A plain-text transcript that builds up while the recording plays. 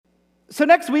So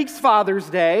next week's Father's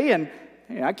Day, and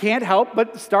I can't help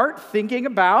but start thinking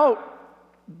about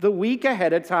the week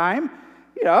ahead of time.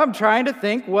 I'm trying to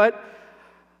think what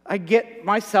I get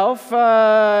myself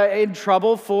in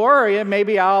trouble for.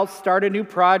 Maybe I'll start a new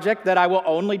project that I will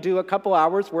only do a couple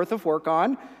hours worth of work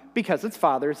on because it's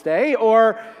Father's Day.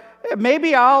 Or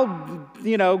maybe I'll,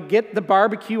 get the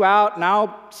barbecue out and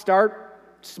I'll start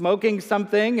smoking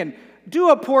something and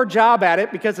do a poor job at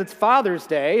it because it's Father's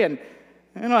Day and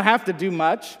I don't have to do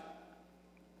much.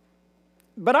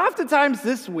 But oftentimes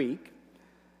this week,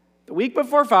 the week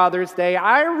before Father's Day,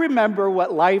 I remember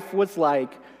what life was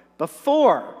like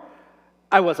before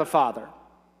I was a father.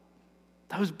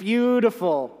 Those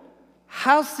beautiful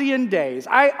halcyon days.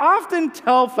 I often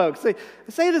tell folks, I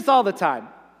say this all the time,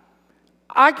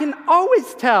 I can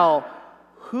always tell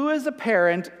who is a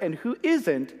parent and who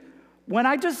isn't when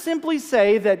I just simply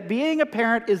say that being a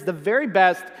parent is the very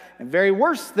best and very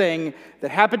worst thing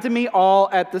that happened to me all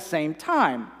at the same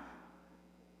time.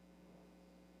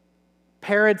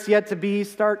 Parents yet to be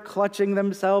start clutching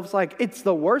themselves like, it's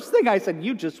the worst thing. I said,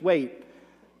 you just wait.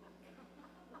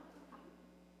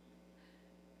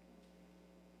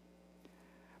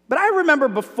 But I remember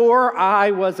before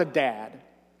I was a dad,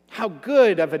 how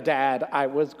good of a dad I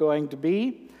was going to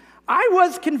be. I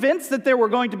was convinced that there were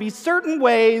going to be certain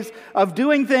ways of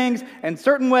doing things and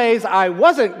certain ways I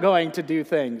wasn't going to do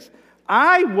things.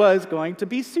 I was going to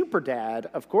be super dad,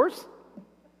 of course.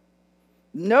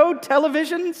 No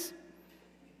televisions.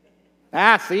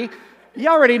 See, you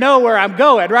already know where I'm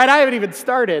going, right? I haven't even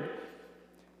started.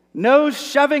 No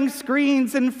shoving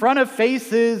screens in front of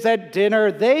faces at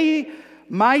dinner.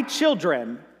 My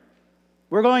children,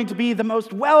 were going to be the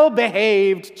most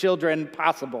well-behaved children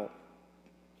possible.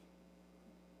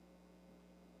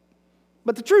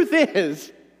 But the truth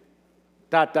is, ...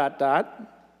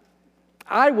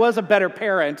 I was a better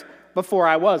parent before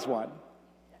I was one.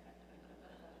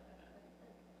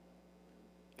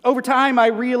 Over time, I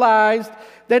realized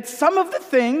that some of the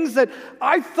things that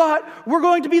I thought were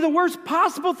going to be the worst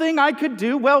possible thing I could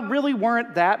do, really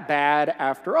weren't that bad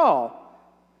after all.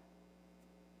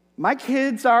 My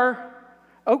kids are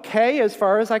okay as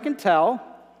far as I can tell,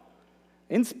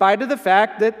 in spite of the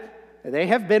fact that they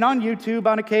have been on YouTube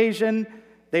on occasion,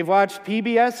 they've watched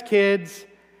PBS Kids,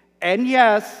 and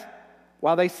yes,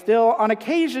 while they still on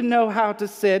occasion know how to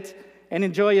sit and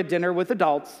enjoy a dinner with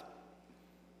adults,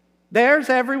 there's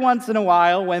every once in a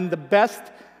while when the best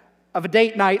of a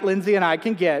date night Lindsay and I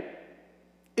can get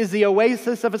is the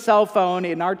oasis of a cell phone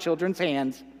in our children's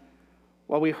hands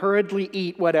while we hurriedly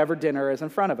eat whatever dinner is in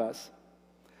front of us.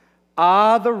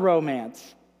 The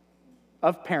romance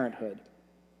of parenthood.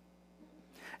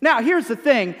 Now, here's the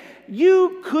thing.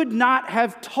 You could not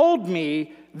have told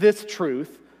me this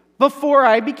truth before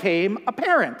I became a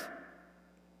parent.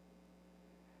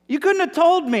 You couldn't have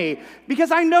told me,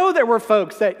 because I know there were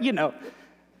folks that,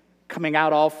 coming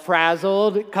out all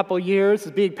frazzled a couple years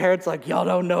as being parents, like, y'all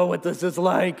don't know what this is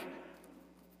like.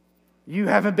 You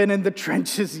haven't been in the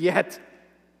trenches yet.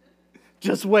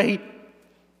 Just wait.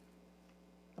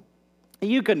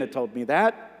 You couldn't have told me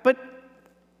that, but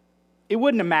it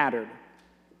wouldn't have mattered.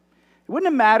 It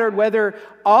wouldn't have mattered whether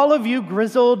all of you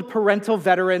grizzled parental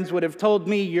veterans would have told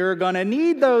me you're going to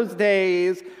need those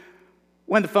days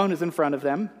when the phone is in front of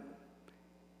them.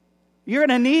 You're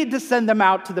going to need to send them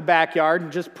out to the backyard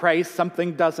and just pray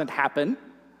something doesn't happen.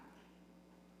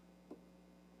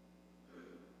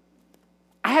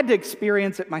 I had to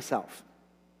experience it myself.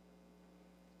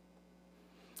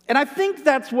 And I think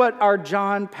that's what our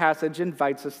John passage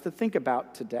invites us to think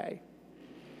about today.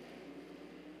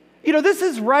 This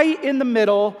is right in the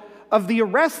middle of the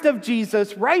arrest of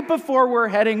Jesus, right before we're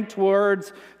heading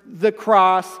towards the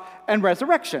cross and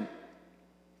resurrection.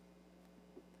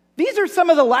 These are some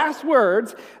of the last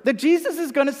words that Jesus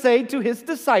is going to say to his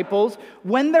disciples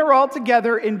when they're all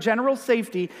together in general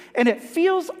safety. And it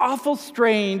feels awful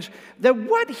strange that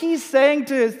what he's saying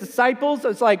to his disciples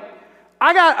is like,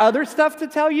 I got other stuff to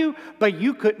tell you, but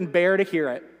you couldn't bear to hear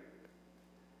it.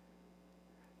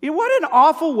 What an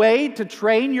awful way to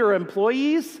train your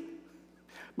employees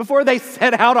before they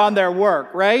set out on their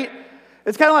work, right?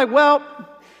 It's kind of like,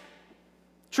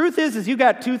 truth is you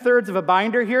got 2/3 of a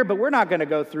binder here, but we're not going to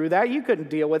go through that. You couldn't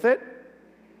deal with it.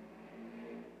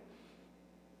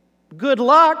 Good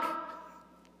luck.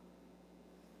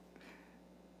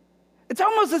 It's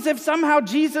almost as if somehow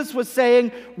Jesus was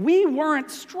saying, we weren't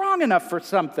strong enough for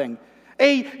something.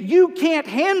 A you can't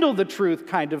handle the truth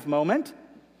kind of moment.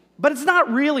 But it's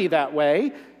not really that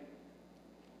way.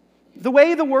 The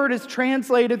way the word is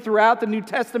translated throughout the New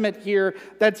Testament here,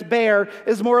 that's bear,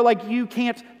 is more like you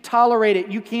can't tolerate it,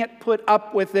 you can't put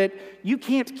up with it, you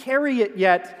can't carry it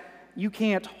yet. you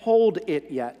can't hold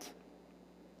it yet.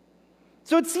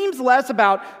 So it seems less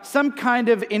about some kind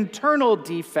of internal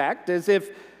defect, as if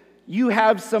you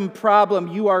have some problem,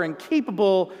 you are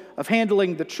incapable of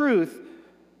handling the truth,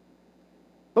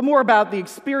 but more about the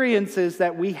experiences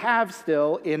that we have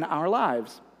still in our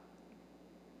lives.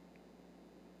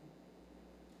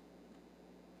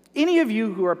 Any of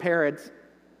you who are parents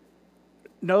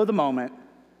know the moment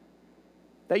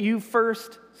that you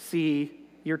first see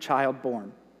your child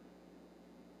born.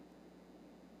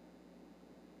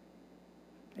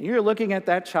 And you're looking at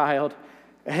that child,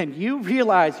 and you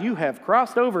realize you have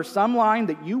crossed over some line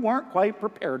that you weren't quite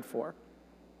prepared for.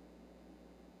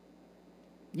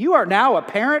 You are now a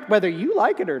parent, whether you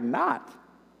like it or not.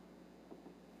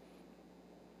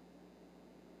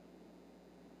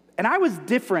 And I was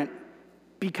different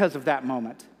because of that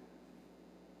moment.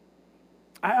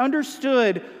 I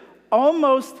understood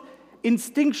almost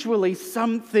instinctually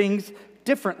some things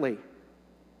differently.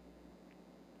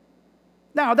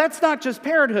 Now, that's not just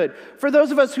parenthood. For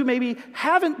those of us who maybe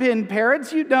haven't been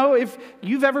parents, you know, if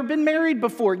you've ever been married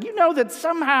before, you know that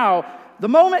somehow the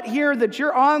moment here that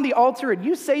you're on the altar and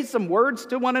you say some words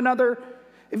to one another,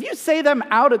 if you say them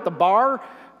out at the bar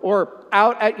or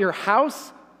out at your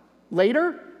house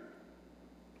later,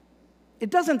 it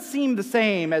doesn't seem the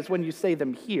same as when you say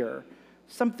them here.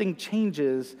 Something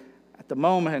changes at the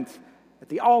moment at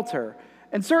the altar.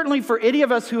 And certainly for any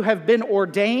of us who have been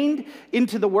ordained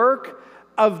into the work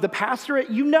of the pastorate,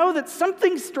 you know that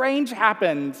something strange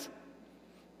happens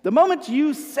the moment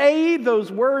you say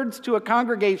those words to a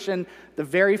congregation the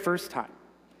very first time.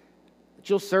 That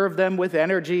you'll serve them with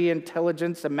energy,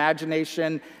 intelligence,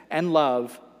 imagination, and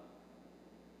love.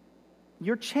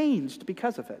 You're changed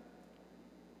because of it.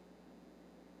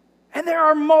 And there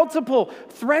are multiple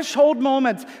threshold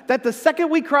moments that the second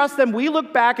we cross them, we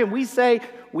look back and we say,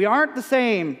 we aren't the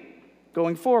same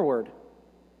going forward.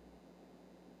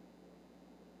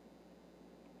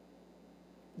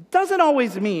 Doesn't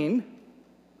always mean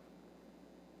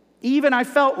even I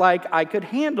felt like I could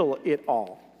handle it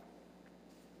all.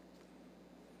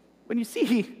 When you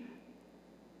see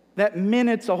that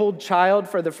minutes a whole child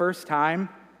for the first time,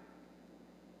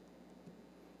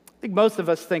 I think most of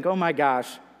us think, oh my gosh,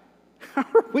 how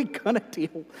are we going to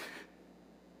deal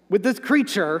with this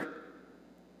creature?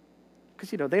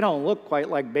 Because, they don't look quite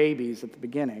like babies at the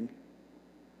beginning.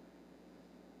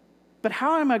 But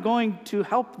how am I going to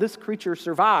help this creature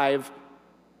survive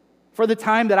for the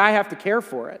time that I have to care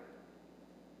for it?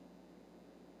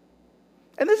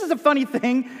 And this is a funny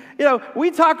thing.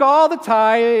 We talk all the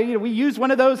time. We use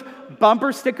one of those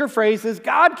bumper sticker phrases,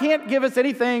 God can't give us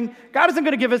anything. God isn't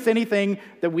going to give us anything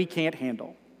that we can't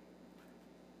handle.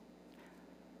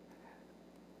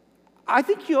 I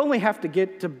think you only have to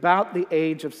get to about the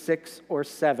age of 6 or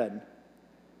 7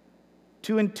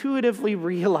 to intuitively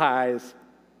realize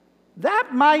that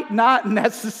might not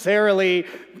necessarily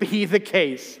be the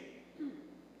case.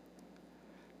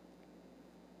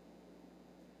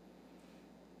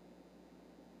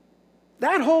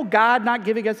 That whole God not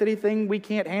giving us anything we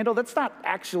can't handle, that's not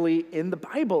actually in the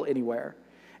Bible anywhere.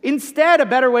 Instead, a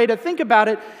better way to think about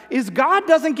it is God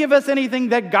doesn't give us anything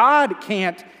that God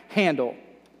can't handle.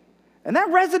 And that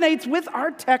resonates with our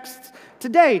texts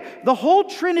today. The whole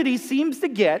Trinity seems to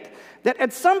get that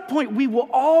at some point we will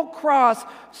all cross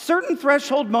certain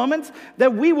threshold moments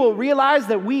that we will realize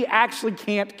that we actually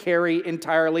can't carry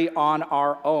entirely on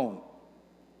our own.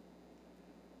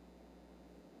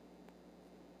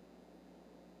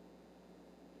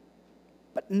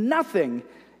 But nothing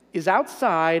is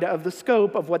outside of the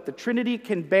scope of what the Trinity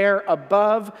can bear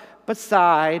above,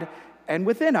 beside, and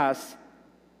within us.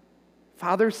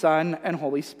 Father, Son, and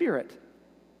Holy Spirit.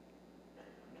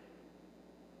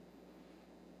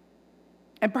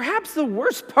 And perhaps the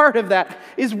worst part of that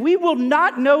is we will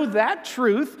not know that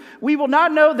truth, we will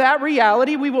not know that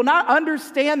reality, we will not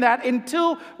understand that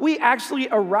until we actually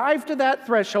arrive to that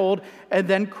threshold and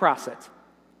then cross it.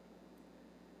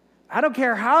 I don't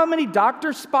care how many Dr.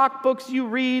 Spock books you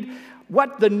read,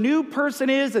 what the new person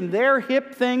is and their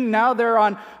hip thing. Now they're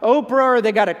on Oprah or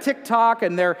they got a TikTok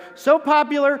and they're so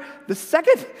popular. The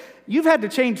second you've had to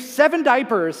change 7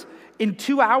 diapers in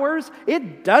 2 hours,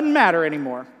 it doesn't matter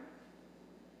anymore.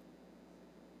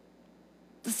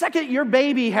 The second your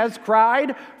baby has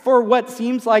cried for what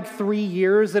seems like 3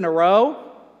 years in a row,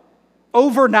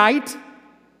 overnight,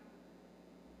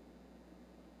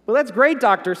 well, that's great,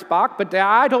 Dr. Spock, but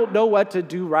I don't know what to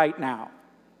do right now.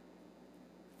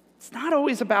 It's not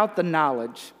always about the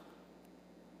knowledge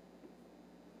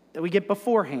that we get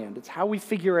beforehand. It's how we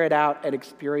figure it out and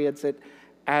experience it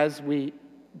as we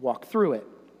walk through it.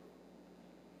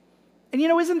 And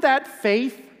isn't that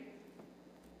faith?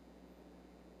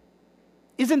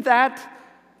 Isn't that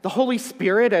the Holy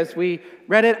Spirit as we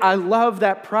read it? I love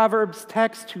that Proverbs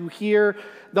text to hear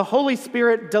the Holy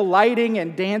Spirit delighting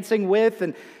and dancing with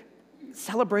and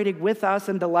celebrating with us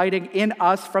and delighting in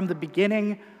us from the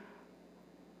beginning.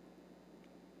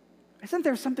 Isn't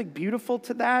there something beautiful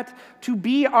to that? To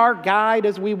be our guide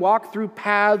as we walk through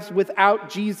paths without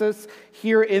Jesus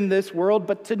here in this world,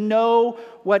 but to know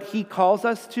what he calls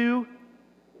us to.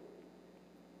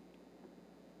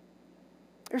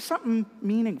 There's something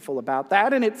meaningful about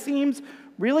that, and it seems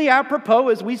really apropos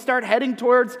as we start heading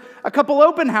towards a couple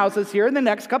open houses here in the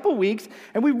next couple weeks,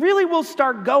 and we really will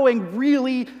start going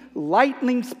really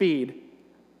lightning speed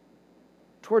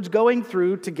towards going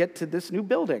through to get to this new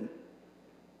building.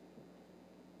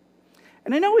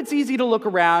 And I know it's easy to look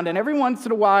around, and every once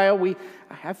in a while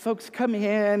I have folks come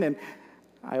in, and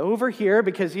I overhear,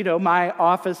 because, my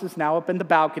office is now up in the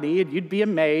balcony, and you'd be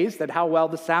amazed at how well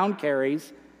the sound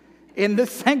carries in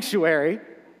this sanctuary.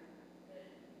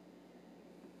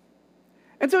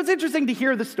 And so it's interesting to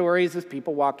hear the stories as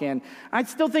people walk in. I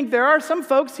still think there are some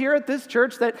folks here at this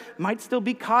church that might still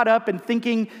be caught up in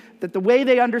thinking that the way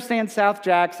they understand South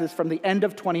Jacks is from the end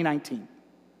of 2019,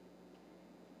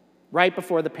 right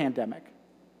before the pandemic.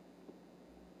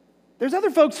 There's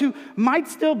other folks who might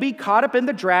still be caught up in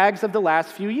the drags of the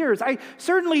last few years. I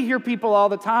certainly hear people all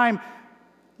the time,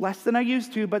 less than I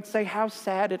used to, but say how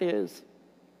sad it is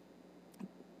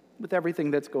with everything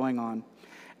that's going on.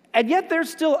 And yet there's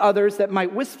still others that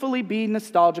might wistfully be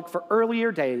nostalgic for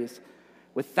earlier days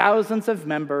with thousands of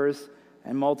members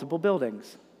and multiple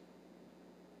buildings.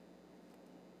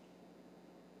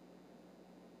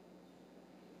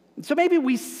 And so maybe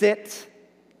we sit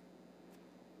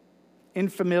in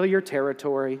familiar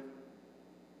territory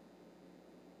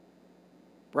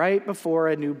right before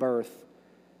a new birth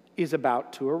is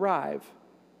about to arrive.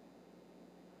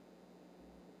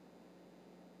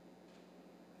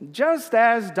 Just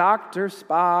as Dr.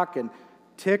 Spock and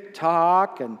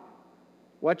TikTok and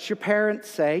what your parents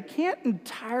say can't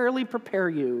entirely prepare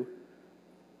you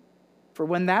for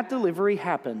when that delivery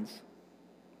happens,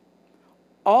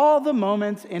 all the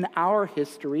moments in our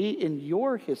history, in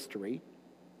your history,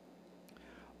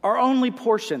 are only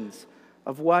portions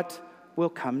of what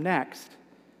will come next.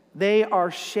 They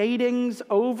are shadings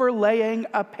overlaying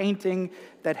a painting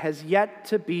that has yet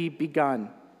to be begun.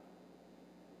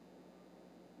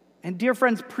 And dear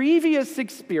friends, previous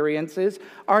experiences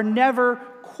are never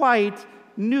quite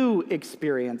new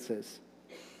experiences.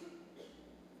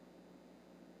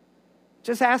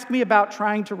 Just ask me about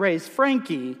trying to raise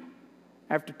Frankie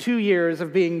after 2 years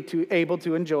of being able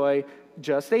to enjoy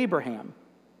just Abraham.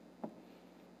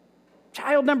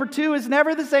 Child number 2 is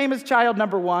never the same as child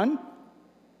number 1.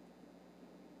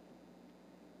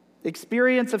 The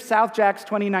experience of South Jacks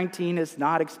 2019 is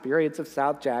not experience of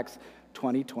South Jacks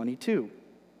 2022.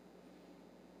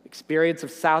 Experience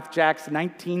of South Jacks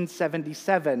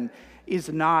 1977 is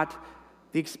not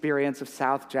the experience of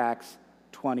South Jacks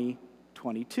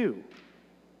 2022.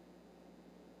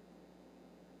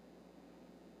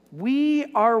 We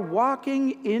are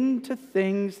walking into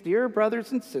things, dear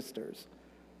brothers and sisters,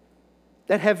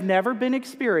 that have never been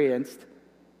experienced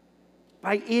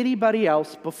by anybody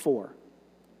else before.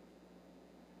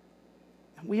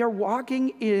 We are walking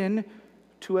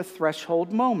into a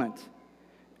threshold moment.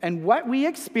 And what we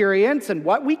experience and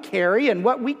what we carry and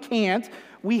what we can't,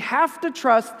 we have to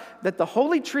trust that the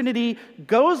Holy Trinity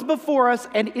goes before us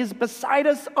and is beside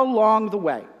us along the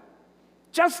way,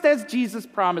 just as Jesus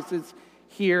promises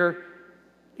here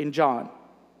in John.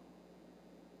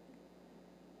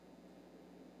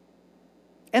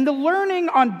 And the learning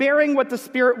on bearing what the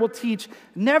Spirit will teach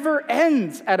never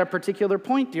ends at a particular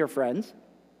point, dear friends.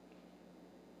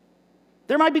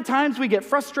 There might be times we get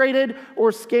frustrated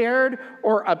or scared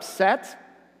or upset.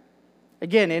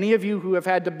 Again, any of you who have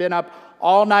had to been up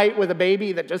all night with a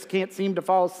baby that just can't seem to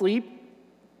fall asleep,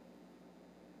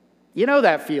 you know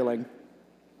that feeling.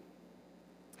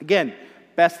 Again,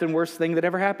 best and worst thing that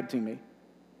ever happened to me.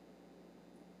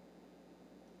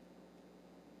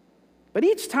 But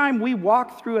each time we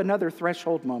walk through another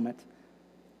threshold moment,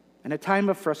 and a time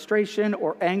of frustration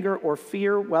or anger or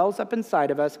fear wells up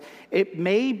inside of us, it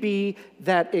may be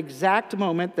that exact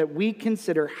moment that we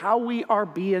consider how we are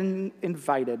being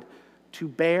invited to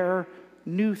bear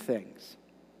new things.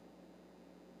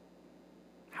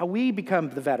 How we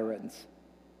become the veterans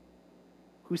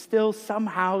who still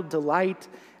somehow delight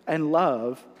and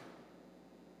love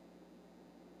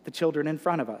the children in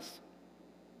front of us.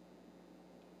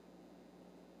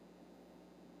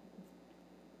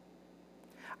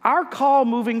 Our call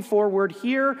moving forward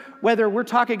here, whether we're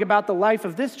talking about the life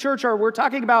of this church or we're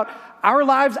talking about our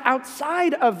lives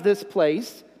outside of this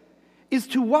place, is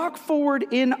to walk forward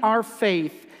in our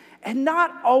faith and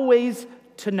not always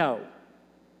to know.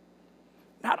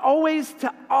 Not always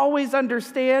to always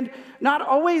understand, not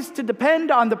always to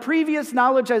depend on the previous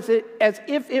knowledge as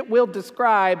if it will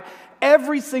describe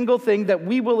every single thing that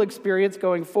we will experience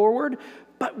going forward,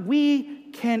 but we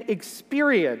can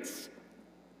experience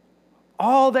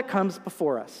all that comes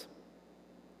before us.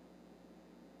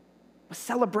 A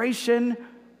celebration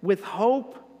with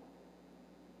hope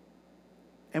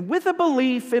and with a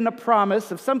belief in a promise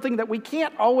of something that we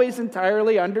can't always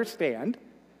entirely understand,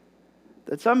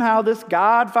 that somehow this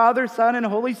God, Father, Son, and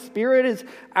Holy Spirit is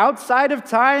outside of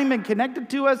time and connected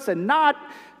to us and not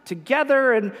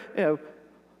together and,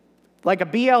 like a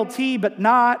BLT, but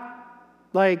not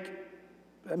like,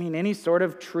 any sort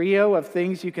of trio of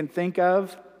things you can think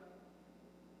of,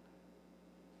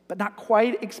 but not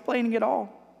quite explaining it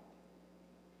all.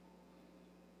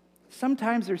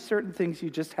 Sometimes there's certain things you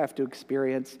just have to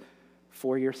experience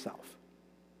for yourself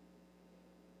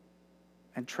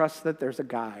and trust that there's a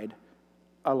guide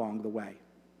along the way.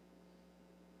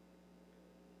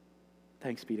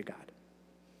 Thanks be to God.